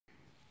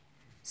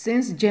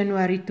Since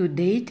January to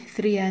date,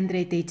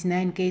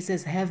 389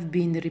 cases have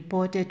been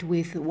reported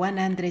with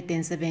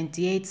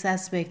 178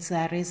 suspects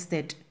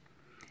arrested.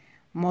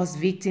 Most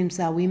victims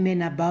are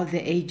women above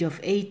the age of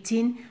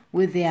 18,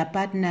 with their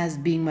partners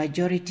being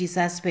majority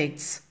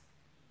suspects.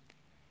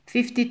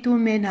 52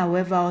 men,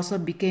 however, also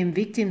became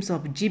victims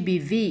of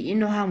GBV in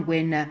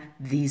Ohangwena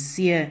this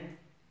year.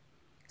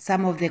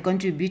 Some of the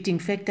contributing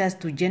factors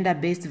to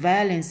gender-based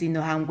violence in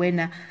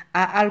Ohangwena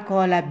are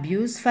alcohol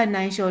abuse,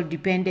 financial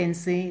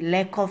dependency,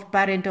 lack of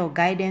parental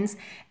guidance,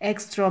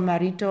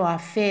 extramarital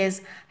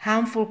affairs,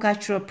 harmful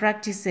cultural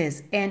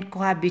practices, and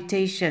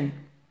cohabitation.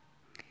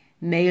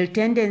 Male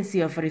tendency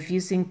of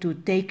refusing to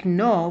take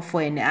no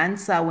for an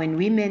answer when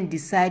women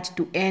decide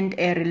to end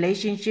a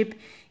relationship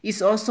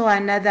is also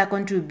another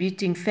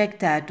contributing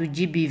factor to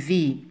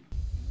GBV.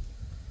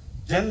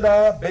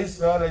 Gender-based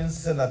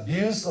violence and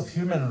abuse of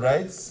human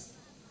rights,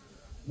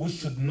 which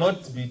should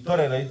not be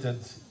tolerated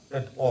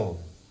at all.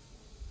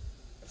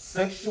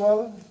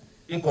 Sexual,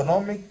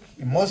 economic,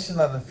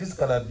 emotional, and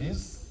physical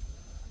abuse,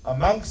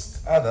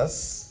 amongst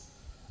others,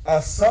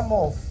 are some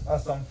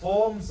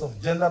forms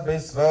of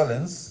gender-based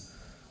violence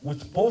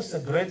which pose a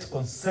great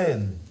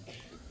concern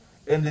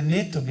and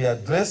need to be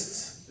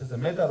addressed as a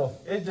matter of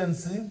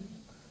urgency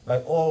by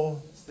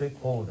all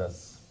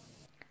stakeholders.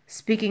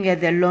 Speaking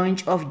at the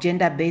launch of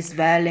Gender-Based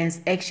Violence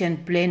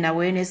Action Plan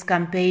Awareness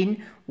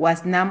Campaign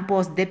was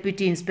NAMPOL's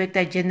Deputy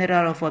Inspector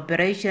General of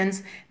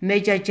Operations,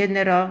 Major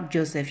General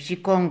Joseph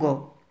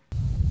Chikongo.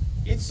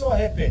 It so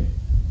happened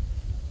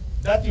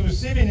that you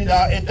see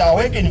at our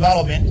work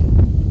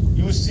environment,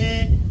 you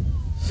see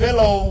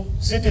fellow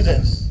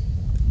citizens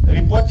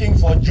reporting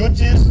for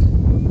duties,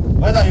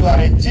 whether you are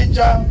a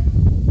teacher,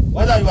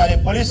 whether you are a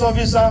police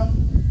officer,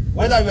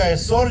 whether you are a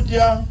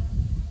soldier,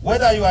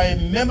 whether you are a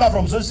member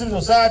from civil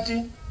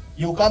society,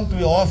 you come to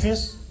your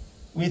office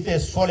with a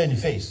swollen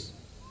face.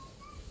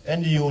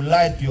 And you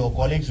lied to your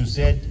colleagues who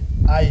said,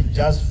 I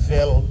just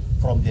fell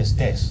from the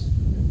stairs.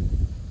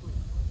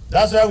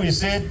 That's why we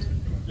said,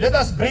 let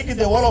us break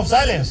the wall of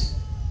silence.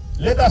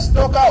 Let us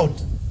talk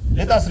out.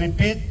 Let us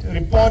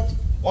report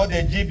all the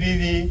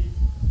GBV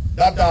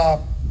that are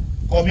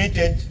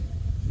committed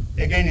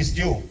against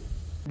you.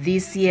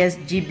 This year's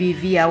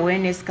GBV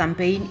awareness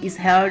campaign is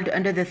held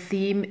under the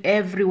theme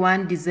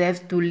Everyone Deserves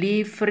to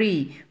Live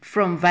Free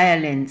from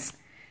Violence.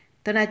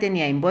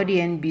 Tonatenia Imbodi,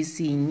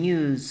 NBC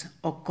News,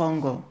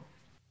 Okongo.